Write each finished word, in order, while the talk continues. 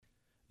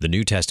The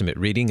New Testament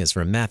reading is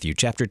from Matthew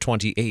chapter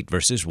 28,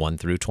 verses 1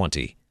 through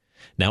 20.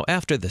 Now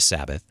after the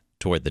Sabbath,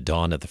 toward the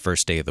dawn of the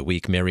first day of the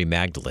week, Mary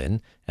Magdalene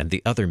and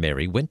the other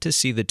Mary went to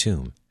see the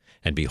tomb.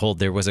 And behold,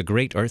 there was a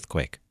great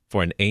earthquake,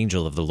 for an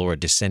angel of the Lord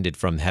descended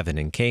from heaven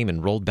and came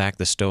and rolled back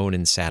the stone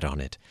and sat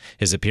on it.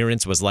 His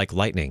appearance was like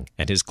lightning,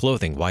 and his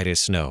clothing white as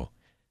snow.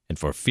 And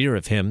for fear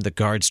of him the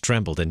guards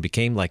trembled and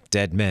became like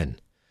dead men.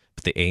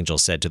 But the angel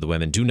said to the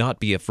women, "Do not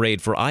be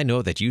afraid, for I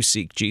know that you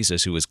seek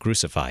Jesus who was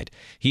crucified.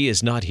 He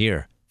is not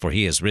here, for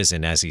he is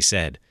risen, as he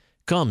said.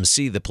 Come,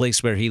 see the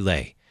place where he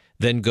lay.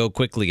 Then go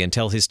quickly and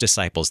tell his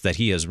disciples that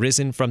he is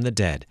risen from the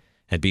dead.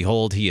 And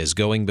behold, he is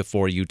going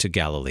before you to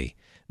Galilee.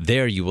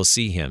 There you will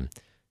see him.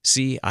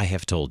 See, I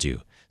have told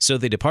you." So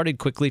they departed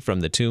quickly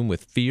from the tomb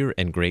with fear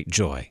and great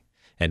joy,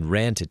 and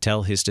ran to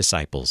tell his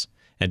disciples.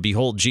 And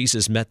behold,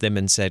 Jesus met them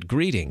and said,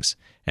 "Greetings."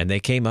 And they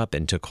came up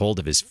and took hold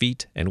of his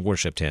feet and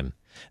worshipped him.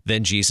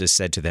 Then Jesus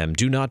said to them,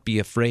 "Do not be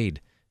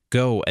afraid.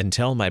 Go and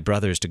tell my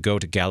brothers to go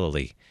to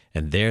Galilee,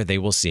 and there they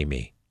will see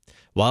me."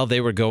 While they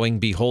were going,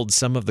 behold,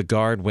 some of the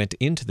guard went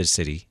into the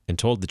city and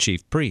told the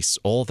chief priests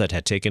all that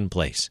had taken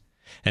place.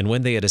 And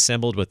when they had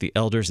assembled with the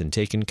elders and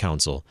taken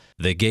counsel,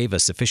 they gave a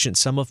sufficient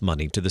sum of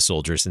money to the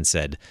soldiers and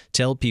said,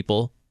 "Tell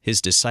people,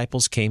 his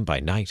disciples came by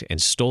night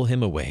and stole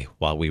him away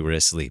while we were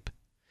asleep.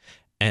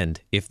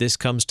 And if this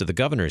comes to the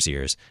governor's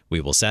ears,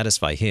 we will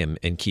satisfy him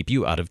and keep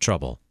you out of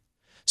trouble."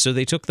 So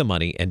they took the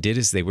money and did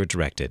as they were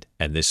directed,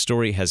 and this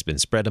story has been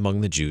spread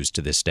among the Jews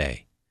to this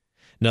day.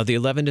 Now the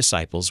 11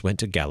 disciples went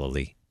to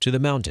Galilee, to the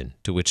mountain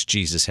to which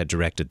Jesus had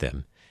directed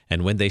them.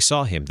 And when they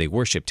saw him, they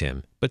worshipped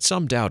him, but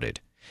some doubted.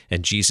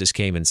 And Jesus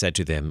came and said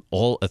to them,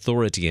 "All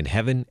authority in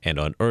heaven and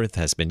on earth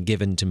has been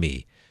given to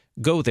me.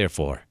 Go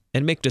therefore,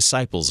 and make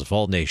disciples of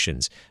all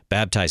nations,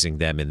 baptizing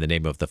them in the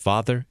name of the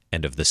Father,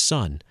 and of the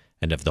Son,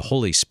 and of the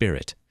Holy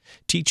Spirit,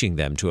 teaching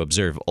them to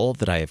observe all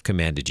that I have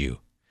commanded you.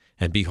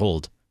 And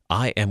behold,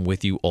 I am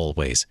with you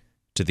always,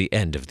 to the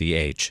end of the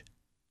age."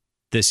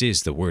 This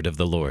is the word of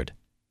the Lord.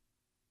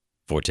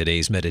 For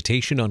today's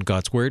meditation on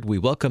God's Word, we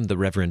welcome the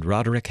Reverend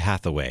Roderick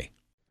Hathaway.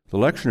 The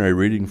lectionary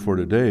reading for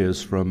today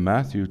is from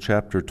Matthew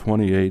chapter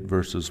 28,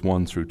 verses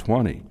 1 through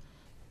 20.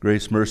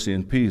 Grace, mercy,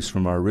 and peace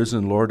from our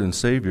risen Lord and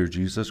Savior,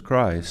 Jesus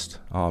Christ.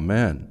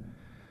 Amen.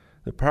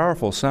 The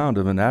powerful sound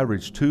of an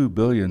average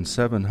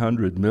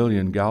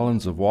 2,700,000,000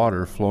 gallons of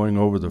water flowing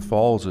over the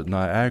falls at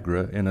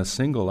Niagara in a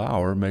single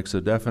hour makes a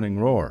deafening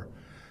roar.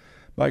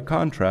 By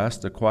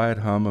contrast, the quiet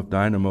hum of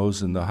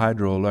dynamos in the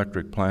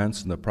hydroelectric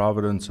plants in the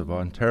province of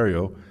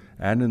Ontario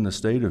and in the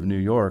state of New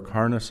York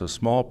harness a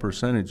small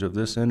percentage of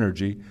this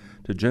energy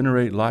to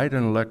generate light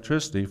and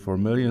electricity for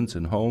millions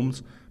in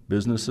homes,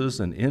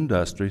 businesses, and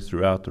industry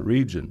throughout the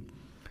region.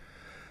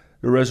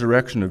 The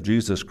resurrection of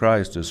Jesus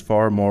Christ is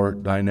far more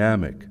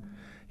dynamic.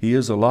 He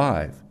is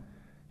alive.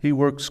 He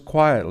works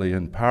quietly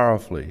and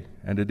powerfully,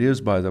 and it is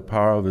by the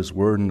power of his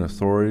word and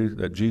authority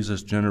that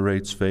Jesus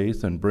generates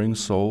faith and brings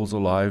souls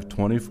alive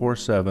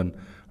 24/7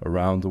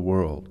 around the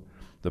world.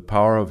 The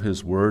power of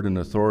his word and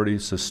authority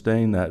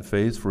sustain that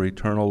faith for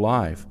eternal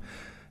life.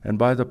 And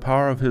by the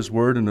power of his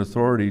word and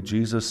authority,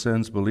 Jesus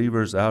sends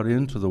believers out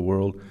into the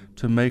world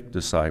to make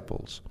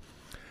disciples.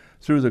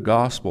 Through the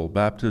gospel,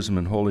 baptism,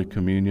 and Holy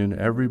Communion,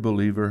 every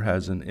believer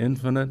has an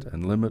infinite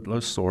and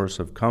limitless source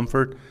of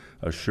comfort,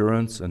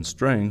 assurance, and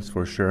strength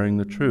for sharing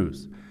the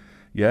truth.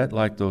 Yet,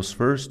 like those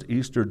first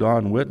Easter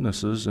dawn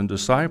witnesses and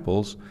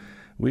disciples,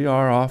 we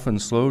are often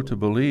slow to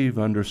believe,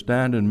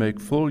 understand, and make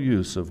full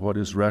use of what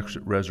his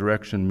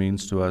resurrection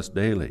means to us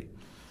daily.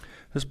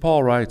 As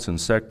Paul writes in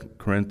 2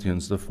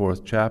 Corinthians, the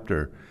 4th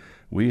chapter,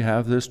 "We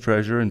have this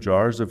treasure in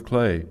jars of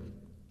clay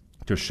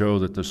to show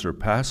that the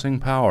surpassing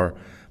power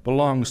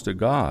belongs to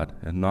God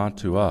and not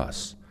to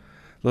us."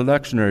 The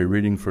lectionary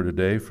reading for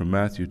today from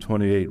Matthew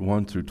 28,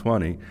 1 through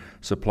 20,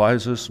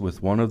 supplies us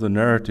with one of the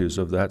narratives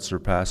of that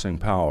surpassing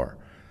power.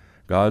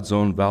 God's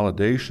own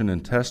validation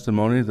and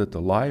testimony that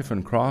the life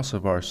and cross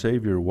of our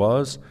Savior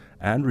was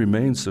and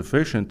remains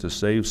sufficient to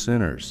save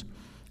sinners.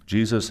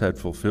 Jesus had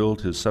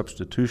fulfilled his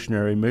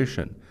substitutionary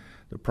mission.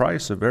 The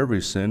price of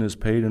every sin is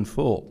paid in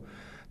full.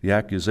 The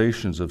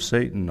accusations of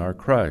Satan are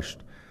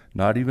crushed.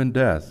 Not even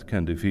death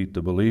can defeat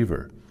the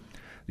believer.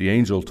 The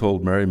angel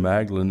told Mary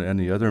Magdalene and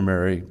the other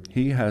Mary,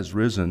 "He has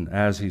risen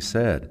as he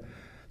said."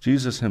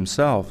 Jesus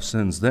himself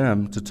sends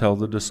them to tell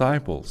the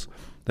disciples.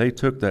 They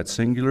took that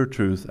singular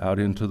truth out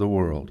into the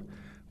world.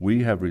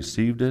 We have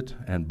received it,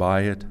 and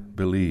by it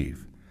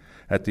believe.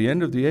 At the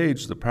end of the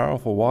age, the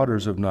powerful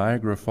waters of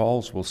Niagara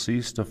Falls will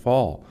cease to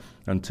fall.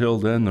 Until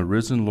then, the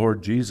risen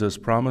Lord Jesus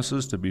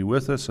promises to be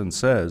with us and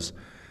says,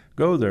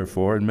 "Go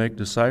therefore and make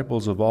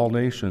disciples of all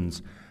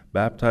nations,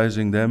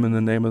 baptizing them in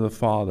the name of the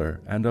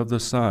Father, and of the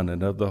Son,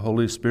 and of the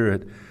Holy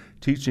Spirit,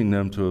 teaching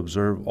them to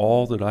observe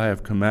all that I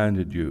have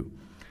commanded you."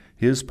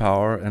 His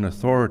power and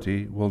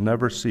authority will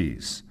never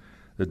cease.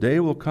 The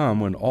day will come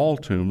when all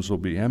tombs will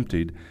be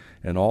emptied,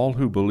 and all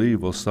who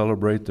believe will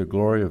celebrate the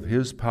glory of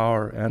his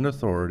power and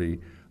authority,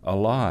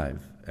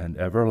 alive and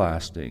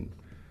everlasting.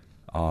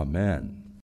 Amen.